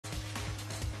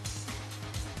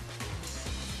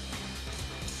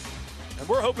And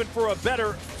we're hoping for a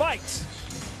better fight.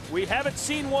 We haven't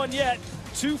seen one yet.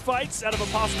 2 fights out of a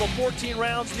possible 14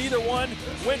 rounds. Neither one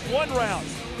went 1 round.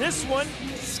 This one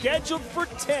scheduled for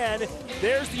 10.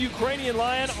 There's the Ukrainian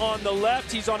Lion on the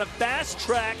left. He's on a fast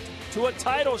track to a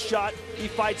title shot. He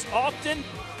fights often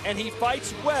and he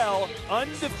fights well,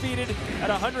 undefeated at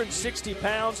 160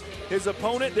 pounds. His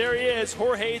opponent, there he is,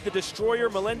 Jorge the Destroyer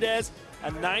Melendez,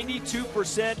 a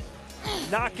 92%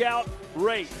 knockout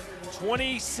rate.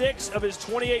 26 of his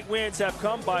 28 wins have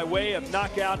come by way of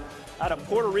knockout out of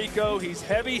Puerto Rico. He's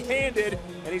heavy-handed,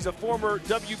 and he's a former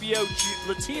WBO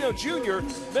Latino Junior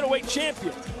middleweight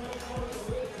champion.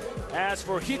 As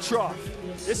for Khytrov,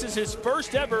 this is his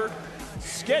first ever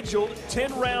scheduled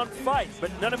 10-round fight, but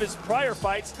none of his prior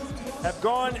fights have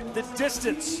gone the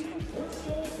distance.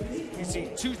 He's the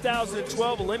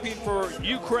 2012 Olympian for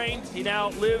Ukraine. He now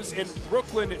lives in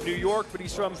Brooklyn, New York, but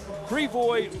he's from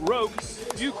Kryvyi Rog,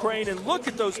 Ukraine. And look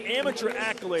at those amateur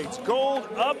accolades. Gold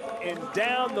up and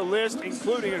down the list,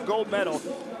 including a gold medal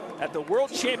at the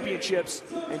World Championships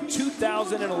in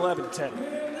 2011, Ted.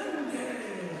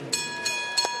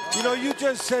 You know, you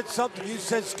just said something. You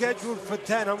said scheduled for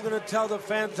 10. I'm going to tell the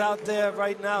fans out there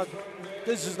right now,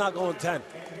 this is not going 10.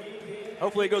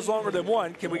 Hopefully it goes longer than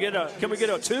 1. Can we get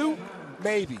a 2?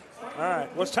 Maybe. All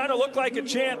right. Well, it's time to look like a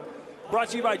champ. Brought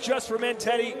to you by Just for Men.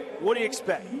 Teddy, what do you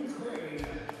expect?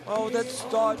 Oh, let's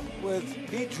start with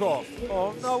Khytrov.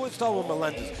 Oh, no, we'll start with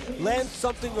Melendez. Land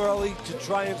something early to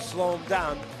try and slow him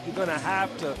down. You're going to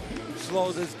have to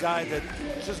slow this guy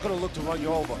that's just going to look to run you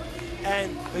over.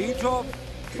 And Khytrov,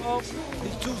 well,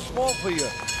 he's too small for you.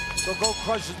 So go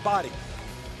crush his body.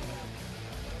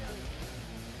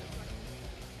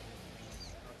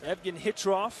 Evgeny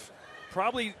Hitrov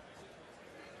probably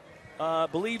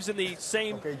believes in the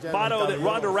same motto that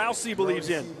Ronda Rousey believes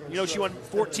in. You know, she won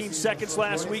 14 seconds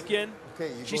last weekend.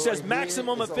 She says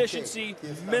maximum efficiency,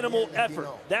 minimal effort.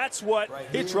 That's what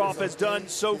Hitrov has done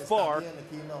so far.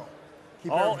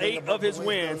 All 8 of his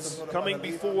wins coming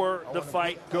before the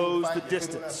fight goes the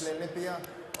distance.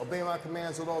 Obey my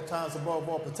commands at all times, above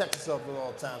all, protect yourself at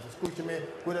all times. Escúchame,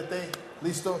 cuídate,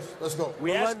 listos, let's go.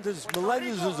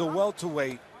 Melendez is a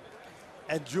welterweight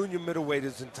and junior middleweight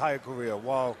his entire career,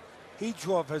 while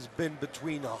Khytrov has been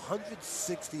between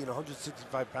 160 and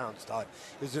 165 pounds, Todd,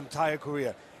 his entire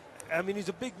career. I mean, he's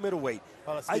a big middleweight.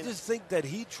 I just think that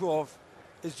Khytrov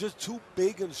is just too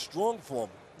big and strong for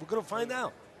him. We're going to find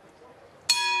out.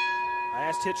 I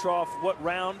asked Hitrov what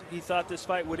round he thought this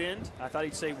fight would end. I thought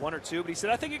he'd say 1 or 2, but he said,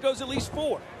 I think it goes at least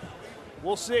 4.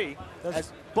 We'll see,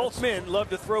 as both men love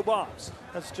to throw bombs.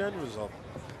 That's generous of him.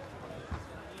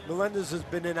 Melendez has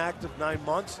been inactive 9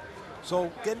 months, so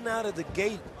getting out of the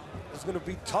gate is going to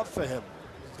be tough for him.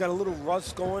 He's got a little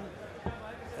rust going,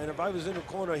 and if I was in the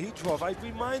corner of Khytrov, I'd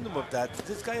remind him of that.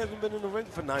 This guy hasn't been in the ring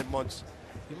for 9 months.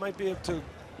 He might be able to,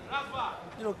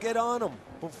 you know, get on him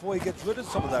before he gets rid of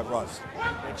some of that rust.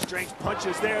 Exchange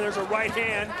punches there. There's a right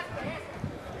hand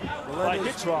by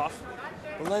Khytrov.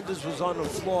 Melendez was on the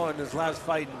floor in his last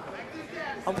fight,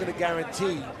 and I'm going to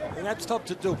guarantee, and that's tough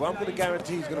to do, but I'm going to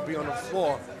guarantee he's going to be on the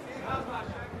floor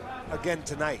again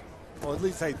tonight. Or at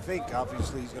least I think,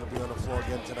 obviously, he's going to be on the floor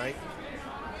again tonight.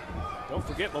 Don't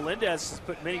forget, Melendez has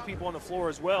put many people on the floor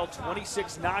as well.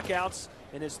 26 knockouts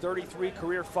in his 33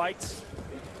 career fights.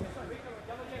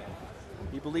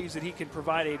 He believes that he can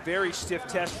provide a very stiff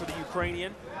test for the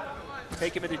Ukrainian.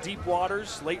 Take him into deep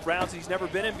waters, late rounds he's never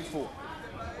been in before.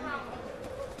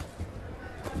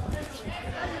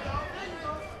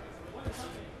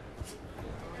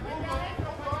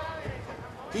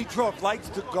 Khytrov likes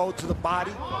to go to the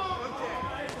body.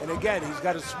 And again, he's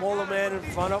got a smaller man in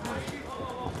front of him.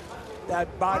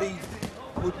 That body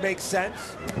would make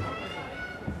sense.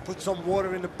 Put some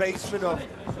water in the basement of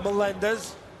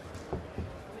Melendez.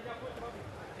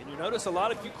 Notice a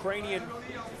lot of Ukrainian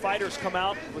fighters come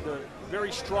out with a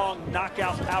very strong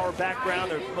knockout power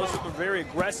background. Most of them are very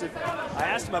aggressive. I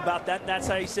asked him about that, and that's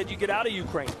how he said you get out of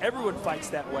Ukraine. Everyone fights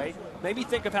that way. Maybe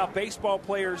think of how baseball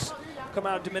players come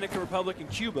out of Dominican Republic and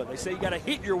Cuba. They say you got to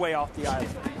hit your way off the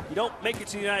island. You don't make it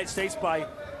to the United States by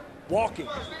walking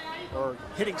or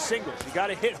hitting singles. You got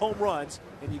to hit home runs,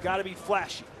 and you got to be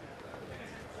flashy.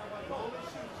 Well,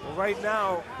 right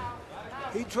now,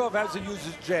 Khytrov has to use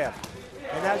his jab.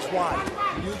 And that's why.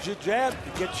 You use your jab,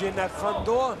 it gets you in that front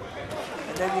door,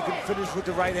 and then you can finish with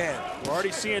the right hand. We're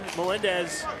already seeing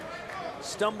Melendez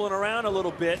stumbling around a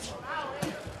little bit.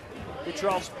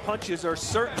 Chytrov's punches are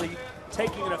certainly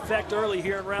taking an effect early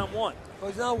here in round 1.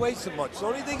 Well, he's not wasting much. The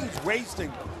only thing he's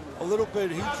wasting a little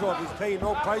bit, Khytrov is paying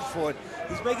no price for it.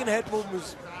 He's making head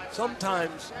movements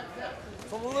sometimes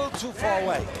from a little too far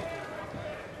away.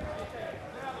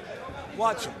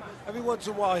 Watch him. every once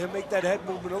in a while he'll make that head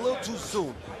movement a little too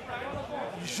soon.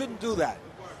 You shouldn't do that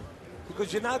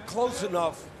because you're not close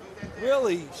enough,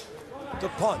 really, to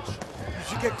punch. You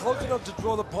should get close enough to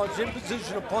draw the punch, in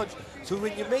position to punch, so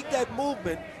when you make that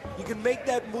movement, you can make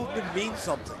that movement mean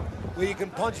something, where you can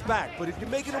punch back. But if you're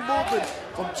making a movement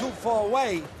from too far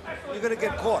away, you're going to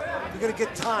get caught. You're going to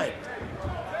get timed.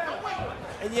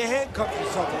 And you handcuff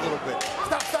yourself a little bit.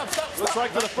 Stop. Looks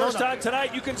like for the first time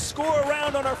tonight, you can score a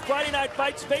round on our Friday Night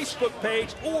Fights Facebook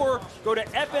page or go to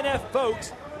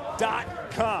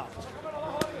fnffolks.com.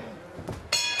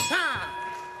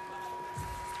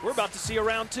 We're about to see a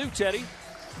round two, Teddy.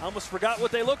 I almost forgot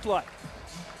what they looked like.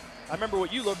 I remember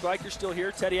what you looked like. You're still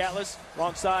here. Teddy Atlas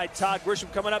alongside Todd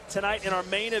Grisham coming up tonight in our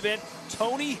main event.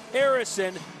 Tony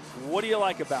Harrison. What do you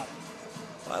like about it?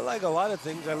 I like a lot of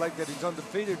things. I like that he's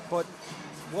undefeated, but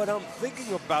what I'm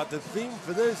thinking about, the theme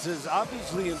for this is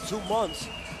obviously in 2 months,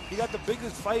 he got the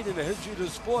biggest fight in the history of the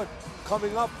sport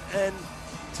coming up, and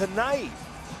tonight,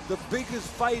 the biggest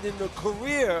fight in the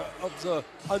career of the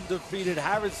undefeated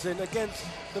Harrison against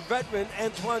the veteran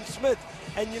Antoine Smith.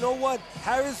 And you know what?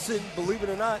 Harrison, believe it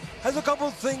or not, has a couple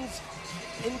of things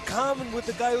in common with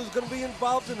the guy who's going to be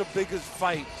involved in the biggest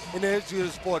fight in the history of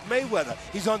the sport, Mayweather.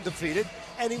 He's undefeated,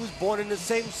 and he was born in the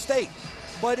same state.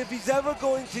 But if he's ever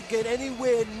going to get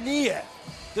anywhere near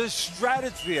the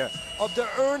stratosphere of the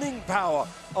earning power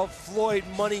of Floyd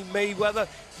Money Mayweather,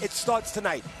 it starts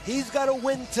tonight. He's got to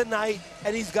win tonight,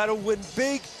 and he's got to win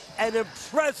big and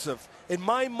impressive, in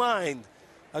my mind,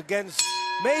 against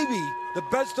maybe the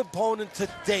best opponent to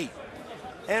date,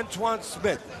 Antoine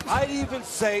Smith. I'd even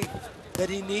say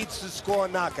that he needs to score a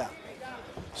knockout.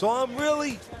 So I'm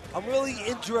really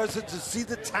interested to see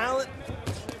the talent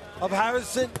of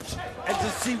Harrison and to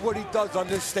see what he does on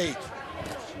this stage.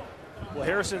 Well,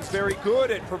 Harrison's very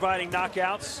good at providing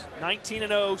knockouts.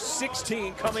 19-0,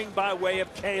 16 coming by way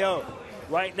of KO.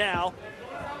 Right now,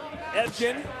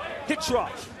 Ievgen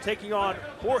Khytrov taking on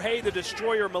Jorge the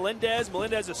Destroyer Melendez.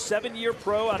 Melendez, a 7-year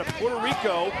pro out of Puerto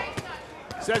Rico.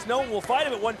 Says no one will fight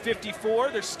him at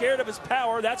 154. They're scared of his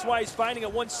power. That's why he's fighting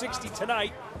at 160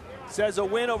 tonight. Says a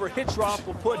win over Khytrov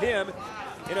will put him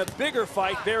in a bigger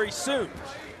fight very soon.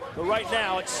 But right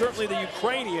now, it's certainly the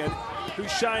Ukrainian who's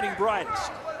shining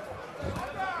brightest.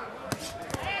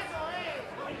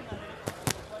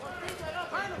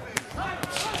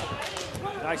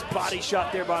 Nice body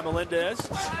shot there by Melendez.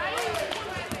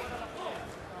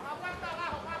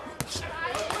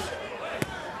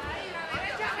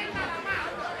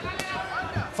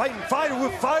 Fighting fire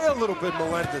with fire a little bit,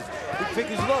 Melendez. He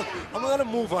figures, look, I'm not going to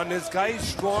move on this guy. He's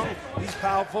strong, he's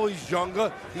powerful, he's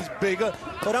younger, he's bigger,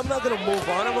 but I'm not going to move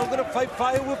on him. I'm going to fight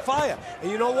fire with fire.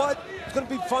 And you know what? It's going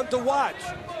to be fun to watch,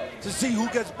 to see who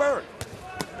gets burned.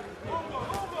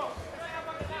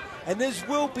 And this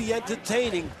will be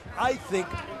entertaining, I think,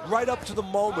 right up to the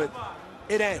moment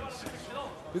it ends.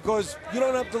 Because you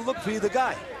don't have to look for either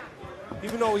guy.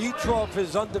 Even though Khytrov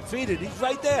is undefeated, he's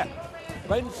right there,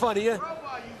 right in front of you.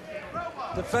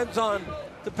 Depends on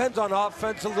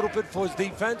offense a little bit for his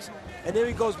defense. And there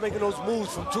he goes making those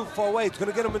moves from too far away. It's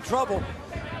going to get him in trouble.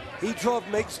 Khytrov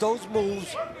makes those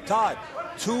moves, Todd,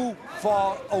 too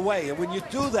far away. And when you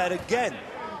do that again,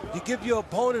 you give your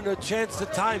opponent a chance to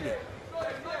time it.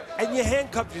 And you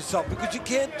handcuff yourself because you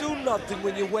can't do nothing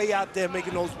when you're way out there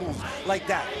making those moves like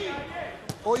that.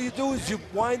 All you do is you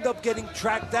wind up getting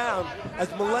tracked down, as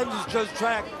Melendez just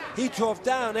tracked Khytrov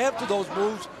down after those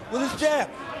moves with his jab,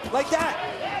 like that.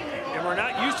 And we're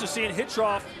not used to seeing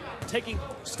Khytrov taking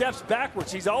steps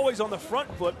backwards. He's always on the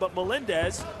front foot, but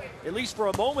Melendez, at least for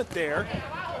a moment there,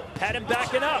 had him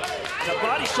backing up. And a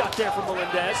body shot there from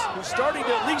Melendez, who's starting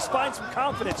to at least find some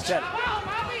confidence, Teddy.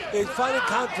 He's finding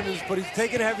confidence, but he's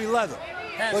taking heavy leather.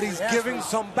 But he's giving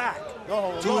some back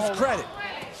to his credit.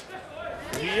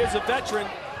 He is a veteran,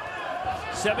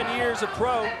 7 years a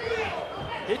pro.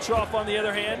 Khytrov, on the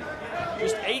other hand,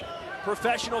 just 8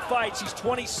 professional fights. He's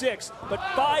 26, but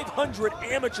 500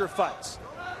 amateur fights.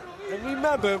 And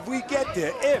remember, if we get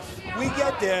there,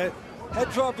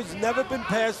 Khytrov has never been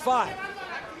past 5.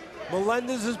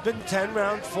 Melendez has been 10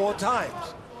 rounds 4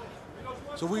 times.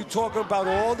 So we're talking about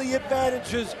all the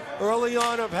advantages early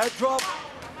on of Khytrov.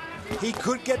 He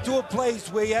could get to a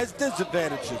place where he has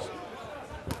disadvantages.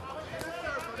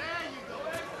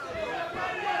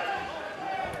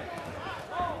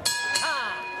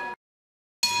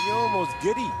 You're almost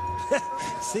giddy.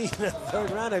 See, in the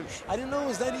 3rd round, I didn't know it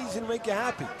was that easy to make you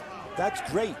happy. That's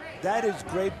great. That is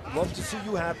great. Love to see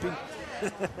you happy.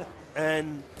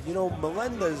 And, you know,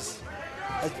 Melendez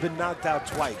has been knocked out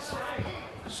twice.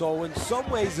 So in some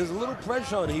ways, there's a little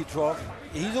pressure on Khytrov.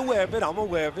 He's aware of it. I'm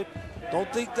aware of it.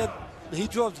 Don't think that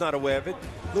Khytrov's not aware of it.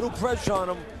 little pressure on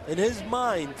him in his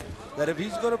mind that if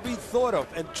he's going to be thought of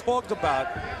and talked about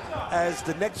as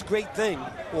the next great thing,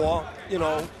 or, you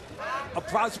know, a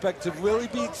prospect to really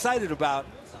be excited about,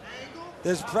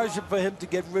 there's pressure for him to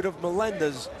get rid of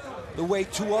Melendez the way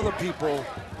two other people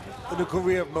in the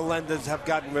career of Melendez have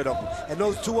gotten rid of him. And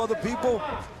those two other people,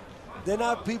 they're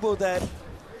not people that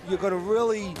you're going to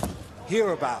really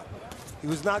hear about. He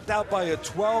was knocked out by a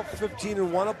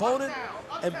 12-15-1 opponent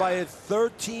and by a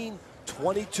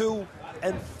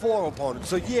 13-22-4 opponent.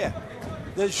 So yeah,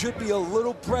 there should be a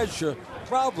little pressure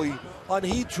probably on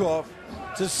Khytrov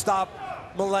to stop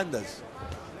Melendez.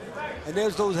 And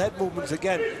there's those head movements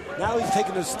again. Now he's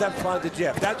taking a step on the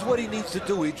jab. That's what he needs to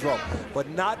do, Khytrov, but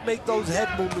not make those head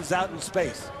movements out in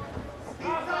space.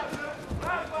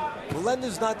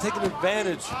 Melendez not taking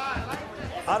advantage,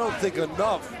 I don't think,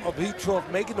 enough of Khytrov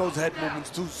making those head movements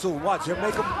too soon. Watch, he'll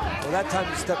make them. Well, that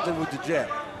time he stepped in with the jab.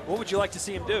 What would you like to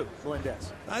see him do,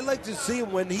 Melendez? I like to see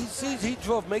him when he sees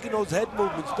Khytrov making those head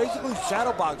movements, basically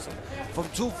shadow box him from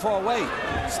too far away.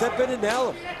 Step in and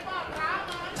nail him.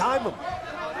 Time him.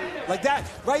 Like that,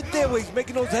 right there where he's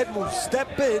making those head moves.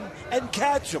 Step in and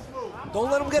catch him.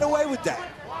 Don't let him get away with that.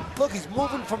 Look, he's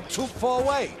moving from too far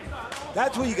away.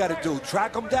 That's what you got to do,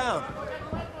 track him down.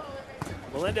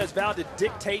 Melendez vowed to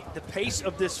dictate the pace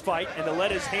of this fight and to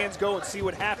let his hands go and see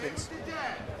what happens.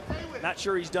 Not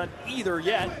sure he's done either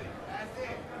yet.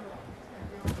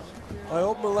 I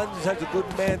hope Melendez has a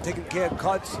good man taking care of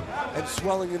cuts and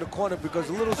swelling in the corner, because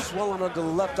a little swelling under the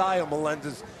left eye of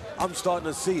Melendez, I'm starting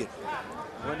to see it.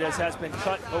 Melendez has been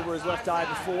cut over his left eye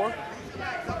before.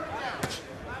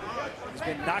 He's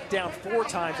been knocked down 4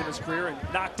 times in his career and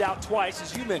knocked out twice,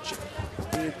 as you mentioned.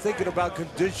 You're thinking about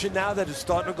condition now that is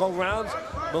starting to go rounds.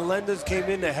 Melendez came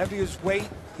in the heaviest weight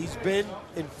he's been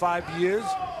in 5 years.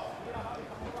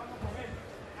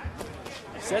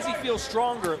 Says he feels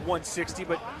stronger at 160,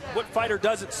 but what fighter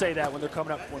doesn't say that when they're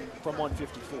coming up from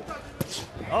 154?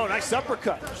 Oh, nice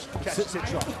uppercut. Catches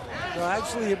Khytrov. No,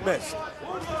 actually he missed.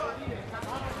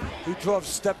 Khytrov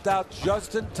stepped out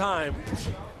just in time,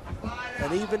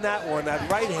 and even that one, that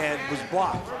right hand was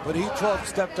blocked, but Khytrov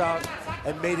stepped out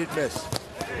and made it miss.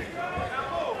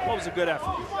 What was a good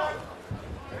effort?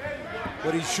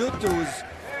 What he should do is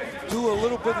do a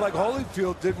little bit like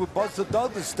Holyfield did with Buster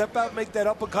Douglas. Step out, make that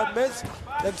uppercut miss,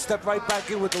 then step right back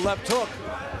in with the left hook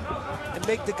and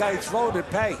make the guy throw it and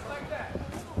pay.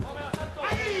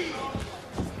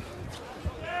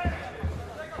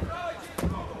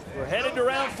 We're headed to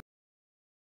round 4.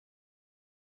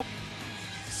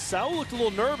 Saul looked a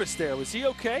little nervous there. Was he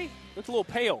okay? Looked a little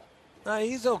pale. Nah,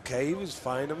 he's okay. He was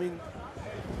fine. I mean,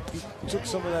 he took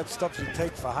some of that stuff you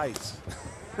take for heights.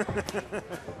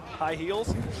 High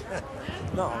heels?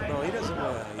 No, he doesn't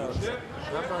wear high heels.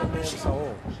 Not my man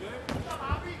Saul.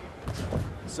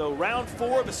 So round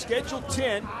 4 of a scheduled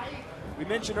 10. We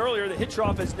mentioned earlier that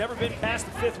Khytrov has never been past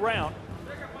the 5th round.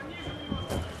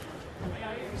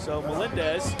 So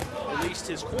Melendez, at least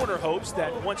his corner, hopes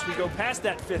that once we go past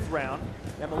that 5th round,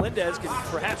 that Melendez can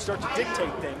perhaps start to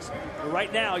dictate things. But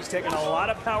right now, he's taking a lot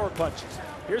of power punches.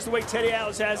 Here's the way Teddy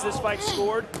Atlas has this fight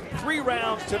scored. 3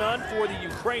 rounds to none for the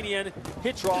Ukrainian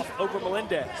Khytrov over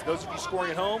Melendez. Those of you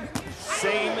scoring at home,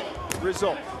 same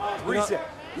result. Reset.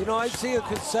 You know, I see a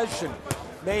concession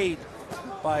made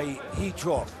by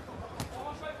Khytrov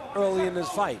early in this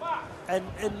fight. And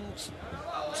in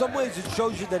some ways it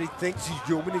shows you that he thinks he's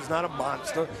human. He's not a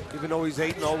monster, even though he's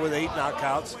 8-0 with 8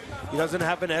 knockouts. He doesn't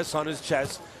have an S on his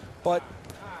chest. But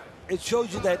it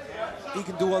shows you that he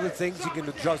can do other things. He can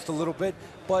adjust a little bit.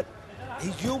 But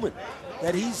he's human.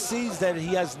 That he sees that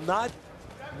he has not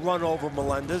run over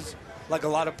Melendez like a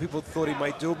lot of people thought he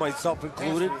might do, myself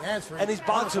included. And he's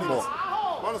boxing more.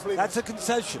 That's a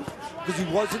concession, because he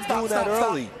wasn't doing that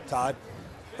early, Todd.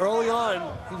 Early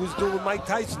on, he was doing Mike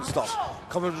Tyson stuff,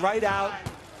 coming right out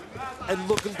and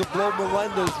looking to blow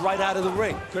Melendez right out of the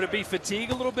ring. Could it be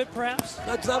fatigue a little bit, perhaps?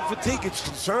 That's not fatigue. It's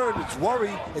concern. It's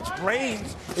worry. It's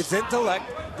brains. It's intellect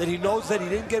that he knows that he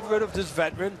didn't get rid of this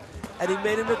veteran, and he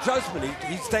made an adjustment.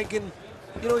 He's thinking,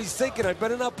 I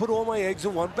better not put all my eggs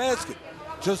in one basket.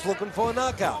 Just looking for a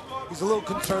knockout. He's a little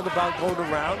concerned about going to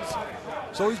rounds.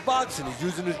 So he's boxing. He's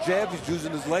using his jab. He's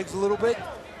using his legs a little bit.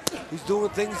 He's doing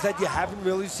things that you haven't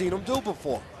really seen him do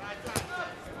before.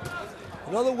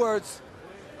 In other words,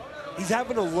 he's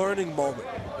having a learning moment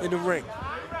in the ring.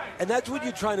 And that's what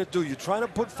you're trying to do. You're trying to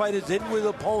put fighters in with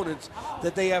opponents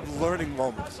that they have learning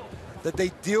moments, that they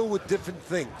deal with different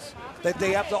things, that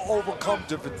they have to overcome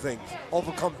different things.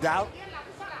 Overcome doubt,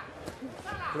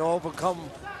 overcome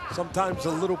sometimes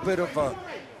a little bit of a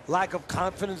lack of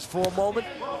confidence for a moment.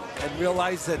 and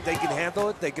realize that they can handle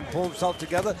it, they can pull himself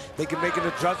together, they can make an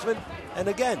adjustment. And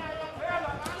again,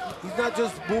 he's not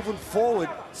just moving forward,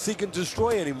 seek and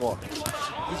destroy anymore.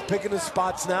 He's picking his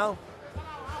spots now,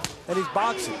 and he's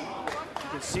boxing. You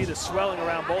can see the swelling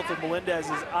around both of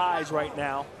Melendez's eyes right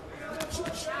now.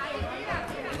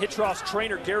 Khitrov's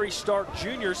trainer, Gary Stark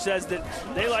Jr., says that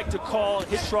they like to call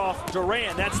Khitrov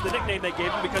Duran. That's the nickname they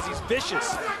gave him because he's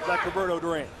vicious, like Roberto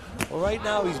Duran. Well, right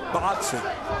now he's boxing.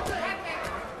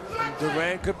 And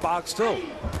Duran could box too.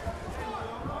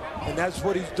 And that's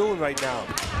what he's doing right now.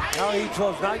 Now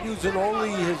Khitrov's not using only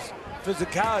his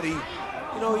physicality,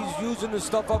 you know, he's using the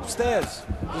stuff upstairs,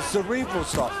 the cerebral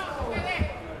stuff,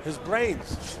 his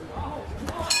brains.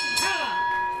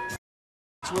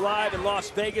 We're live in Las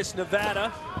Vegas,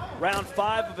 Nevada. Round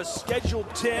 5 of a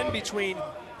scheduled 10 between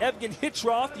Ievgen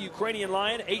Khytrov, the Ukrainian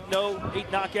Lion, 8-0,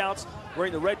 8 knockouts,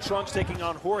 wearing the red trunks, taking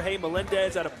on Jorge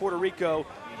Melendez out of Puerto Rico,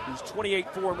 who's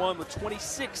 28-4-1 with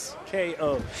 26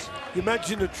 KOs. You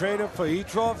mentioned the trainer for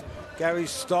Khytrov, Gary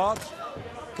Stark.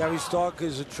 Gary Stark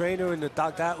is a trainer in the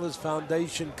Dr. Atlas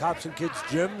Foundation Cops and Kids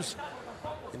gyms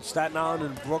in Staten Island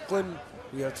and Brooklyn.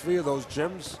 We have 3 of those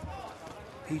gyms.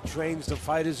 He trains the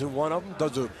fighters in one of them,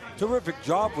 does a terrific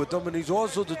job with them, and he's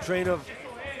also the trainer of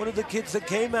one of the kids that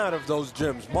came out of those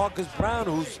gyms, Marcus Brown,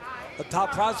 who's a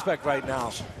top prospect right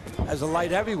now as a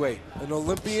light heavyweight, an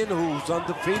Olympian who's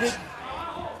undefeated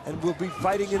and will be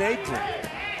fighting in April.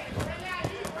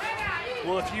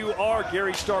 Well, if you are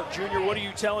Gary Stark Jr., what are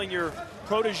you telling your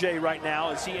protege right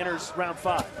now as he enters round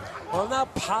 5? Well, I'm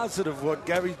not positive what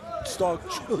Gary Stark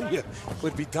Jr.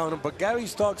 would be telling him, but Gary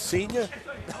Stark Sr.,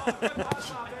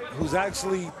 who's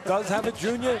actually does have a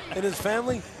junior in his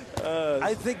family,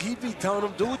 I think he'd be telling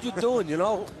him, do what you're doing, you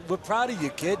know. We're proud of you,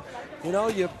 kid. You know,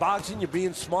 you're boxing, you're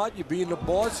being smart, you're being the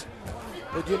boss,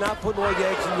 but you're not putting all your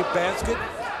eggs in your basket.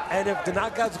 And if the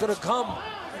knockout's going to come,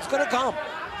 it's going to come.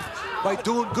 By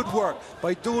doing good work,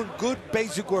 by doing good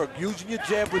basic work, using your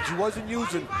jab, which he wasn't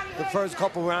using the first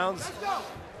couple rounds,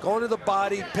 going to the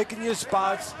body, picking your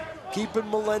spots, keeping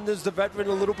Melendez, the veteran,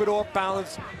 a little bit off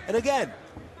balance. And again,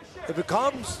 if it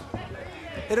comes,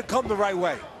 it'll come the right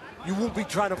way. You won't be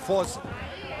trying to force it.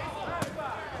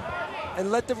 And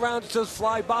let the rounds just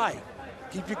fly by.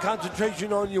 Keep your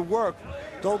concentration on your work.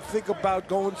 Don't think about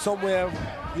going somewhere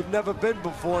you've never been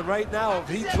before. And right now, if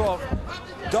Khytrov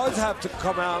does have to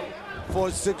come out for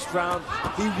a 6th round,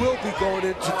 he will be going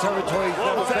into territory he's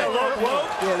never been. Low?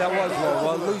 Yeah, that was low.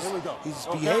 Well, at least he's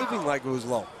behaving like it was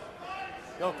low.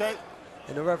 Okay.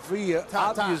 And the referee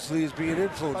obviously is being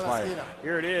influenced by it.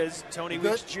 Here it is, Tony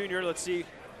Weeks Jr. Let's see.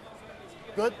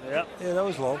 Good? Yep. Yeah, that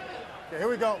was low. Okay, here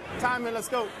we go. Timing, let's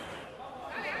go.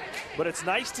 But it's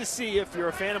nice to see, if you're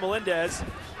a fan of Melendez,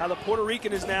 how the Puerto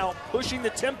Rican is now pushing the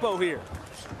tempo here.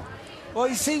 Well,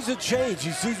 he sees a change.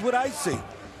 He sees what I see.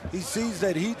 He sees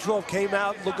that Khytrov came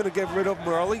out looking to get rid of him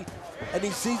early, and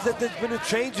he sees that there's been a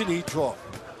change in Khytrov.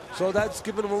 So that's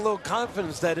giving him a little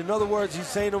confidence that, in other words, he's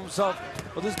saying to himself,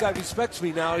 well, this guy respects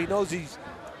me now. He knows he's,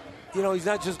 you know, he's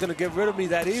not just going to get rid of me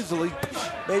that easily.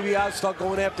 Maybe I'll start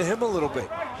going after him a little bit.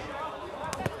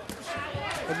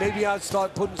 And maybe I'll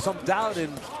start putting some doubt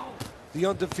in the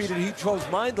undefeated Khitrov's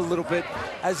mind a little bit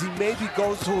as he maybe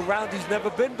goes to a round he's never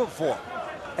been before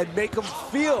and make him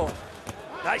feel.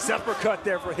 Nice uppercut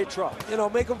there for Khytrov. You know,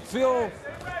 make him feel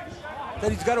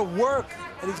that he's got to work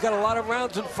and he's got a lot of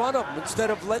rounds in front of him instead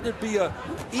of letting it be a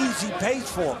easy pace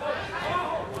for him.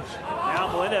 Now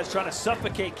Melendez trying to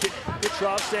suffocate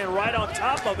Khytrov, staying right on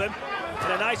top of him.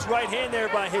 And a nice right hand there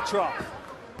by Khytrov.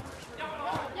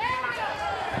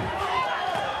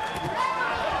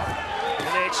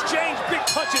 And they exchange big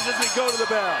punches as they go to the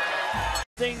bell.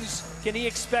 Things can he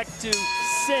expect to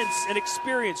sense and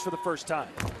experience for the first time?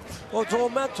 Well, it's all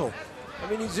mental. I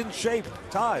mean, he's in shape,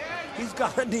 Todd. He's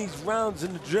gotten these rounds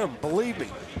in the gym, believe me.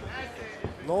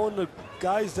 Knowing the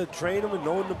guys that train him and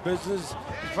knowing the business,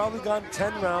 he's probably gotten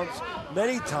 10 rounds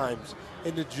many times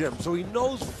in the gym. So he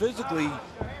knows physically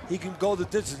he can go the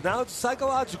distance. Now it's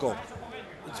psychological.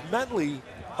 It's mentally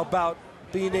about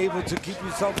being able to keep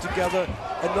yourself together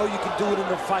and know you can do it in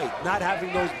the fight, not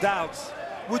having those doubts,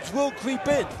 which will creep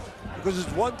in. Because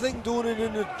it's one thing doing it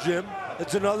in the gym,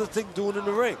 it's another thing doing it in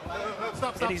the ring.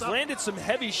 And he's landed some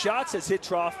heavy shots as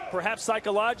Khytrov. Perhaps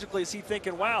psychologically, is he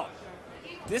thinking, wow,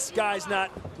 this guy's not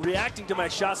reacting to my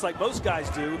shots like most guys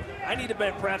do. I need to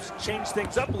perhaps change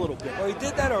things up a little bit. Well, he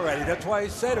did that already. That's why I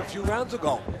said a few rounds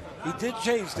ago. He did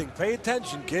change things. Pay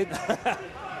attention, kid.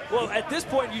 Well, at this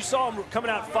point, you saw him coming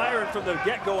out firing from the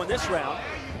get-go in this round.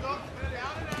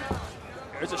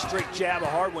 There's a straight jab, a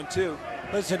hard one, too.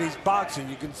 Listen, he's boxing.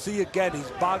 You can see again, he's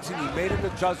boxing. He made an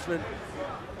adjustment.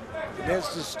 And there's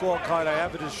the scorecard. I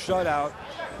have it as shutout.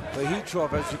 for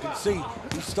Khytrov. As you can see,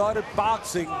 he started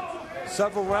boxing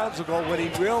several rounds ago when he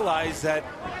realized that,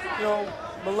 you know,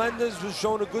 Melendez was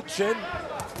showing a good chin,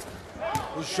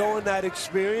 was showing that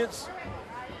experience.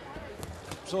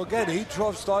 So again,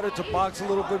 Khytrov started to box a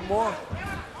little bit more,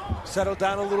 settle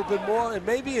down a little bit more, and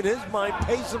maybe in his mind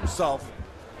pace himself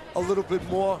a little bit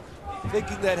more,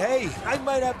 thinking that, hey, I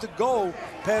might have to go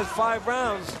past 5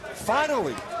 rounds,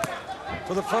 finally,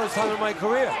 for the first time in my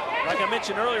career. Like I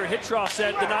mentioned earlier, Khytrov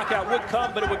said the knockout would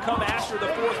come, but it would come after the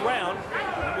 4th round.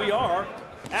 And we are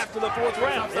after the 4th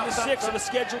round, in the 6th of a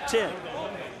scheduled 10.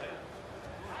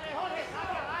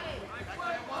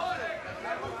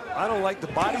 I don't like the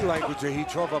body language of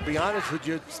Khytrov, I'll be honest with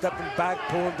you. Stepping back,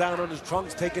 pulling down on his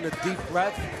trunks, taking a deep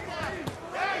breath.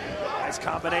 Nice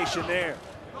combination there.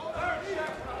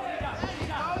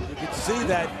 You can see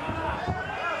that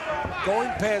going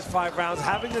past 5 rounds,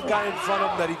 having a guy in front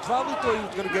of him that he probably thought he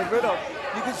was going to get rid of,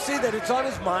 you can see that it's on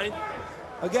his mind.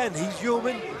 Again, he's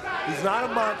human. He's not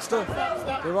a monster.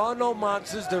 There are no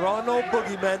monsters. There are no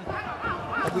boogeymen.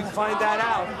 And we find that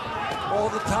out all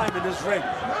the time in this ring.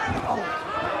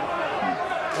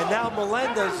 And now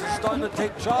Melendez is starting to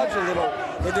take charge a little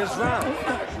in this round.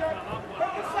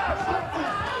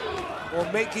 Or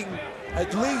making at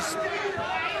least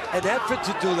an effort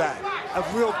to do that. A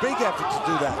real big effort to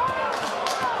do that.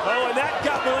 Oh, and that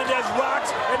got Melendez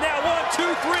rocked. And now 1, 2,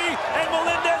 3, and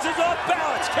Melendez is off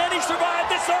balance. Can he survive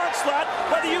this onslaught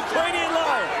by the Ukrainian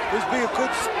Lion? This would be a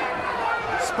good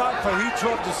spot for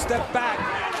Khytrov to step back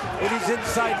when he's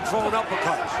inside and throwing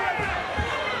uppercuts.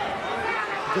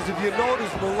 Because if you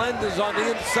notice, Melendez on the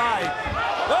inside.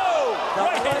 Oh! Now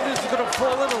Right Melendez is going to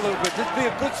fall in a little bit. This would be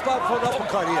a good spot for an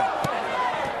uppercut here.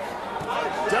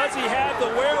 Does he have the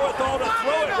wherewithal to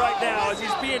throw it right now as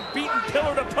he's being beaten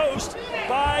pillar to post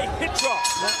by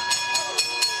Khytrov?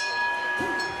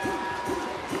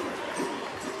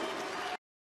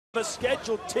 The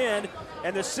scheduled 10,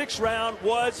 and the 6th round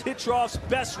was Khytrov's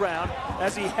best round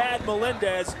as he had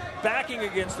Melendez backing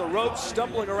against the ropes,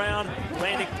 stumbling around,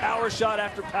 landing power shot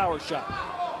after power shot.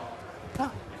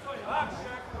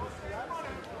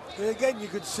 And again, you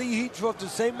could see Khytrov the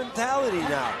same mentality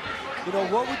now. You know,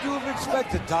 what would you have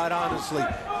expected, Todd, honestly?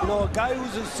 You know, a guy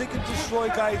who's a seek and destroy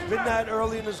guy, he's been that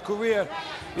early in his career.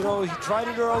 You know, he tried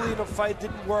it early in a fight,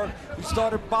 didn't work. He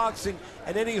started boxing,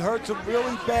 and then he hurts him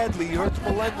really badly. He hurts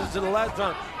Melendez in the last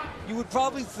round. You would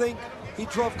probably think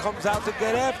Khytrov comes out to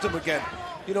get after him again,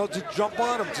 you know, to jump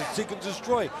on him, to seek and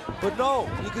destroy. But no,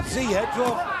 you can see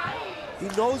Khytrov, he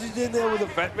knows he's in there with a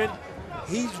veteran.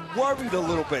 He's worried a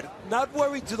little bit. Not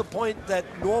worried to the point that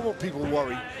normal people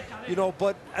worry, you know,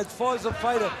 but as far as a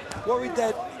fighter, worried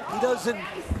that he doesn't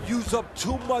use up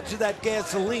too much of that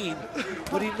gasoline,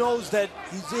 but he knows that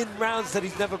he's in rounds that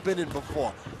he's never been in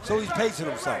before. So he's pacing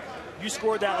himself. You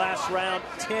scored that last round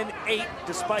 10-8,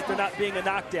 despite there not being a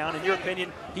knockdown. In your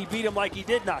opinion, he beat him like he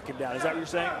did knock him down. Is that what you're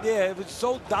saying? Yeah, it was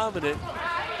so dominant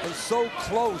and so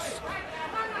close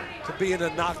to being a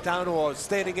knockdown or a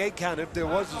standing 8 count, if there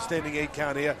was a standing 8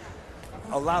 count here,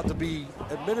 allowed to be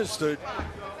administered,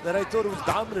 that I thought it was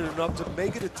dominant enough to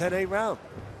make it a 10-8 round.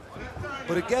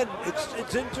 But again,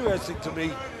 it's interesting to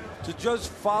me to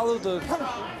just follow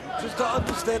just to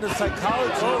understand the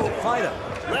psychology of the fighter.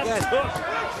 Left hook,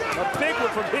 a big one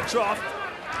from Khytrov,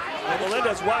 and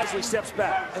Melendez wisely steps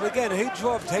back. And again,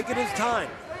 Khytrov taking his time.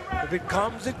 If it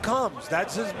comes, it comes.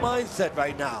 That's his mindset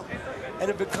right now. And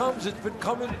if it comes, it's been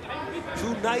coming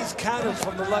through nice counters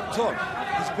from the left hook.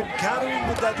 He's been countering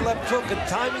with that left hook and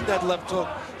timing that left hook,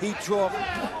 Khytrov,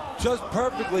 just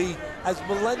perfectly. As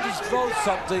Melendez throws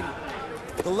something,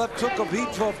 the left hook of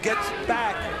Khytrov gets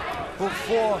back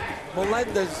before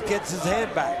Melendez gets his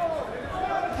hand back.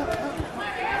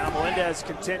 Now Melendez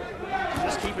content to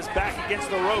just keep his back against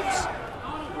the ropes.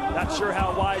 Not sure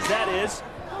how wise that is.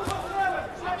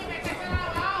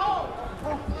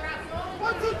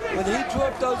 When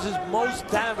Khytrov does his most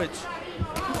damage,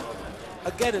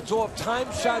 again, it's off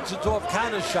time shots, it's off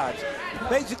counter shots.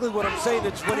 Basically what I'm saying,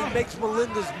 it's when he makes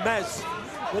Melendez mess,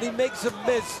 when he makes him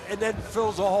miss and then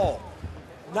fills a hole.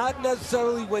 Not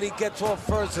necessarily when he gets off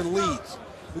first and leads,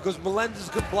 because Melendez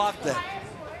can block that.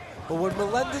 But when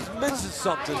Melendez misses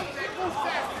something,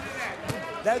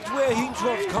 that's where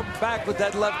Khytrov's come back with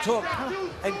that left hook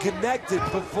and connected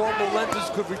before Melendez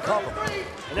could recover.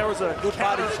 And there was a good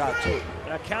body shot too.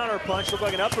 And a counter punch, looked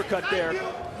like an uppercut there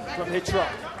from Khytrov.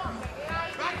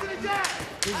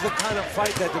 This is the kind of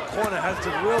fight that the corner has to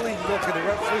really look, and the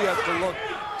referee has to look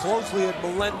closely at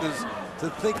Melendez to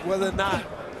think whether or not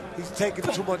he's taking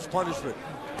too much punishment.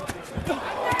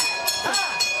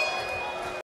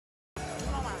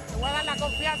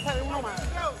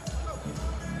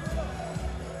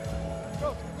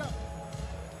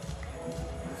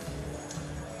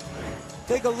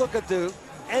 take a look at the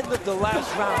end of the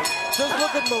last round. Just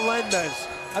look at Melendez.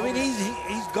 I mean,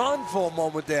 he's gone for a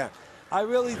moment there. I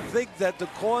really think that the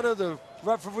corner, the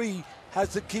referee, has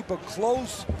to keep a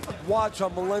close watch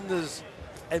on Melendez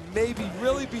and maybe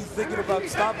really be thinking about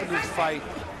stopping this fight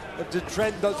if the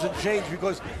trend doesn't change.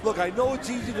 Because, look, I know it's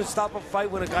easy to stop a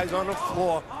fight when a guy's on the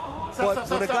floor, but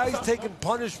when a guy's taking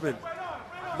punishment,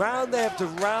 round after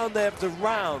round after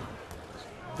round,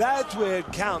 that's where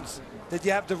it counts. That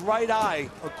you have the right eye,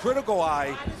 a critical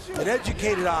eye, an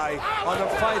educated eye on a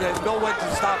fighter and know when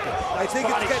to stop it. I think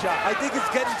it's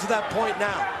getting to that point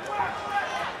now.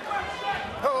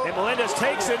 And Melendez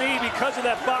takes a knee because of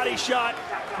that body shot.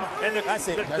 And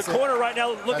the corner right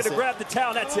now looking to grab the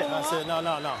towel. That's it. That's it. No.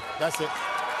 That's it.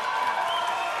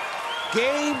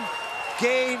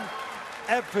 Game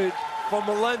effort for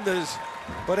Melendez.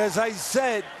 But as I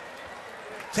said,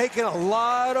 taking a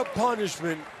lot of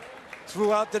punishment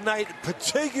throughout the night,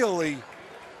 particularly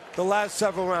the last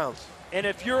several rounds. And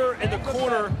if you're in the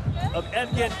corner of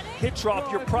Ievgen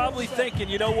Khytrov, you're probably thinking,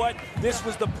 you know what, this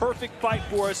was the perfect fight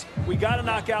for us. We got a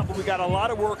knockout, but we got a lot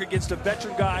of work against a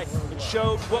veteran guy and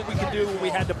showed what we could do when we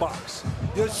had to box.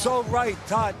 You're so right,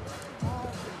 Todd.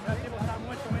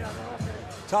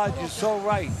 Todd, you're so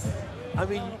right. I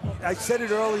mean, I said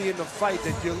it early in the fight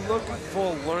that you're looking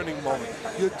for a learning moment.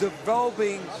 You're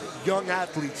developing young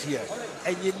athletes here,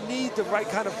 and you need the right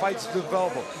kind of fights to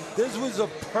develop them. This was a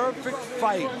perfect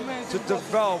fight to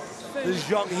develop this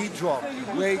young Khytrov,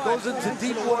 where he goes into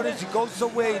deep waters, he goes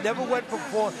somewhere he never went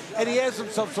before, and he asks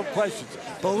himself some questions.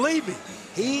 Believe me,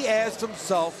 he asked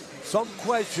himself some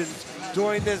questions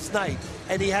during this night,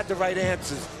 and he had the right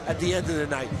answers at the end of the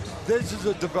night. This is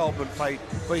a development fight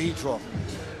for Khytrov.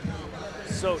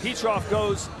 So Khytrov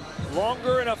goes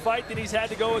longer in a fight than he's had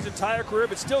to go his entire career,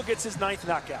 but still gets his 9th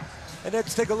knockout. And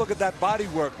let's take a look at that body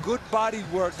work. Good body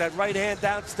work. That right hand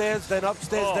downstairs, then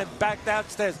upstairs, then back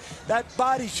downstairs. That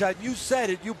body shot, you said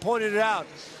it, you pointed it out.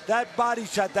 That body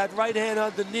shot, that right hand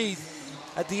underneath,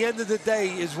 at the end of the day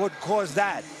is what caused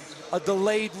that. A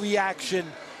delayed reaction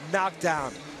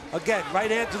knockdown. Again, right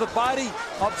hand to the body,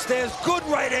 upstairs, good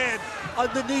right hand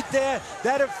underneath there.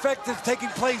 That effect is taking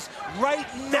place right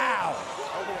now.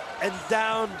 And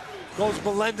down goes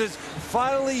Melendez.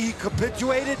 Finally, he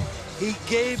capitulated. He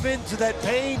gave in to that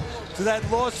pain, to that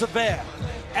loss of air,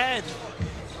 and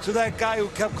to that guy who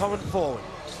kept coming forward.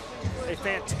 A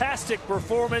fantastic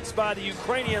performance by the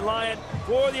Ukrainian Lion.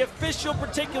 For the official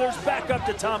particulars, back up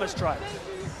to Thomas Tribe.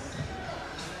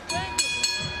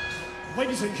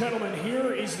 Ladies and gentlemen,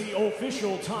 here is the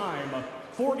official time.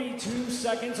 42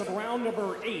 seconds of round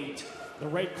number 8. The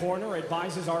red corner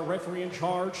advises our referee in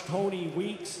charge, Tony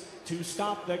Weeks, to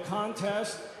stop the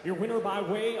contest. Your winner by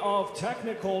way of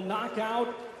technical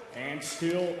knockout and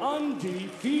still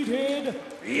undefeated,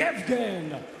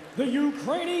 Ievgen, the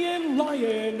Ukrainian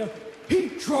Lion,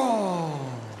 Khytrov.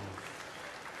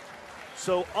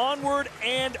 So onward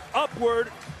and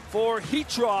upward for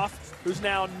Khytrov, who's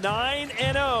now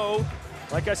 9-0.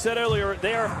 Like I said earlier,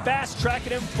 they are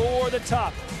fast-tracking him for the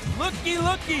top.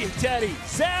 Looky, Teddy.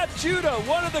 Zab Judah,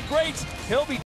 one of the greats. He'll be